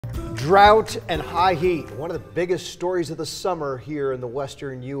Drought and high heat, one of the biggest stories of the summer here in the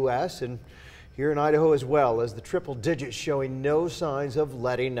western U.S. and here in Idaho as well, as the triple digits showing no signs of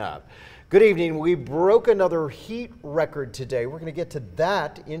letting up. Good evening. We broke another heat record today. We're going to get to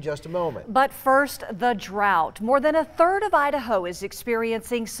that in just a moment. But first, the drought. More than a third of Idaho is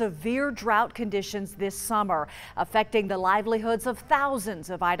experiencing severe drought conditions this summer, affecting the livelihoods of thousands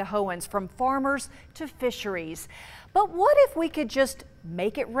of Idahoans, from farmers to fisheries. But what if we could just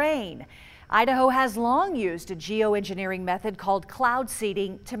make it rain? Idaho has long used a geoengineering method called cloud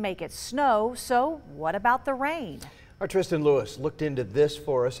seeding to make it snow. So what about the rain? Our Tristan Lewis looked into this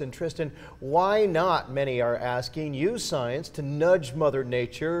for us. And Tristan, why not, many are asking, use science to nudge Mother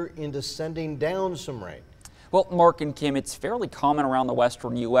Nature into sending down some rain? Well, Mark and Kim, it's fairly common around the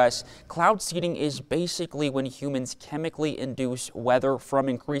western U.S. Cloud seeding is basically when humans chemically induce weather, from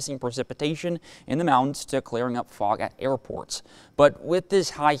increasing precipitation in the mountains to clearing up fog at airports. But with this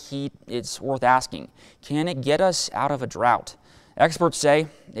high heat, it's worth asking, can it get us out of a drought? Experts say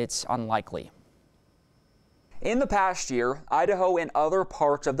it's unlikely. In the past year, Idaho and other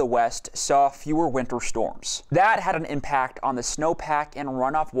parts of the West saw fewer winter storms. That had an impact on the snowpack and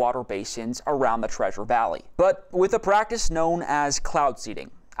runoff water basins around the Treasure Valley. But with a practice known as cloud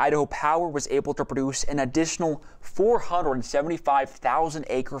seeding, Idaho Power was able to produce an additional 475,000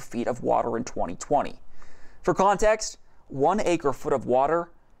 acre-feet of water in 2020. For context, 1 acre-foot of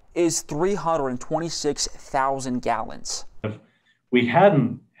water is 326,000 gallons. If we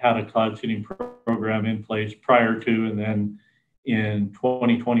hadn't had a cloud seeding program in place prior to and then in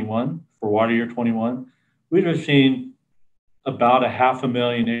 2021 for water year 21, we'd have seen about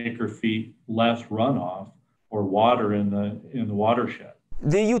 500,000 acre-feet less runoff or water in the watershed.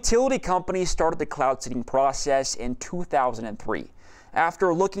 The utility company started the cloud seeding process in 2003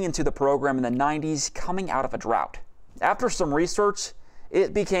 after looking into the program in the 90s coming out of a drought. After some research,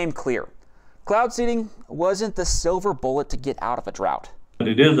 it became clear cloud seeding wasn't the silver bullet to get out of a drought. But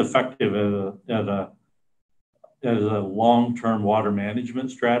it is effective as a long-term water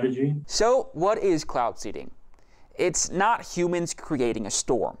management strategy. So what is cloud seeding? It's not humans creating a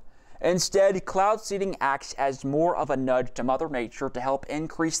storm. Instead, cloud seeding acts as more of a nudge to Mother Nature to help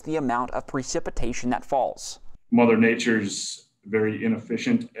increase the amount of precipitation that falls. Mother Nature's very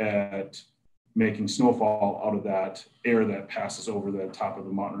inefficient at making snowfall out of that air that passes over the top of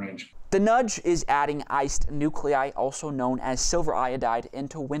the mountain range. The nudge is adding iced nuclei, also known as silver iodide,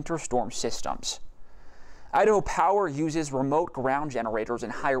 into winter storm systems. Idaho Power uses remote ground generators in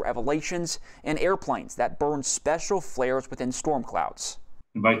higher elevations and airplanes that burn special flares within storm clouds.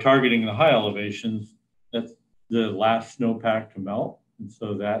 And by targeting the high elevations, that's the last snowpack to melt. And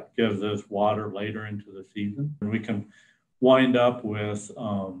so that gives us water later into the season. And we can wind up with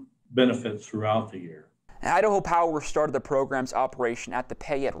benefits throughout the year. Idaho Power started the program's operation at the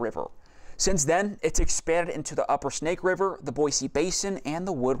Payette River. Since then, it's expanded into the Upper Snake River, the Boise Basin, and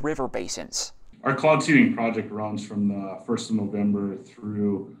the Wood River basins. Our cloud seeding project runs from the 1st of November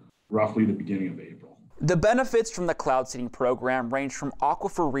through roughly the beginning of April. The benefits from the cloud seeding program range from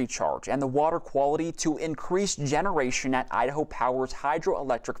aquifer recharge and the water quality to increased generation at Idaho Power's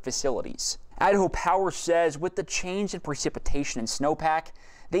hydroelectric facilities. Idaho Power says with the change in precipitation and snowpack,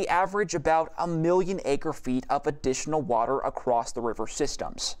 they average about 1 million acre-feet of additional water across the river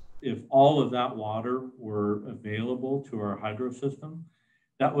systems. If all of that water were available to our hydro system,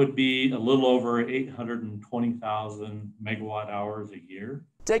 that would be a little over 820,000 megawatt hours a year.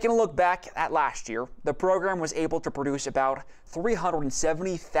 Taking a look back at last year, the program was able to produce about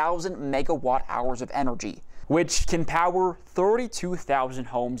 370,000 megawatt hours of energy, which can power 32,000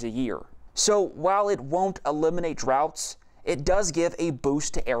 homes a year. So while it won't eliminate droughts, it does give a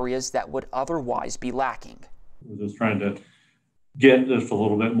boost to areas that would otherwise be lacking. We're just trying to get just a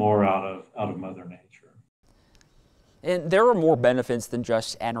little bit more out of Mother Nature. And there are more benefits than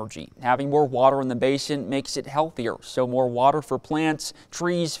just energy. Having more water in the basin makes it healthier, so more water for plants,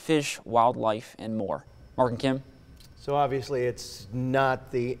 trees, fish, wildlife, and more. Mark and Kim? So obviously it's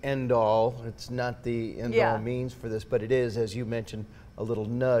not the end-all, it's not the end-all means for this, but it is, as you mentioned, a little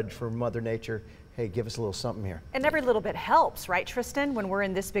nudge for Mother Nature. Hey, give us a little something here. And every little bit helps, right, Tristan, when we're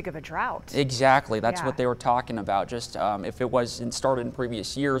in this big of a drought? Exactly. That's what they were talking about. Just if it was started in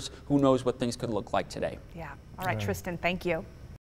previous years, who knows what things could look like today. Yeah. All right, Tristan, thank you.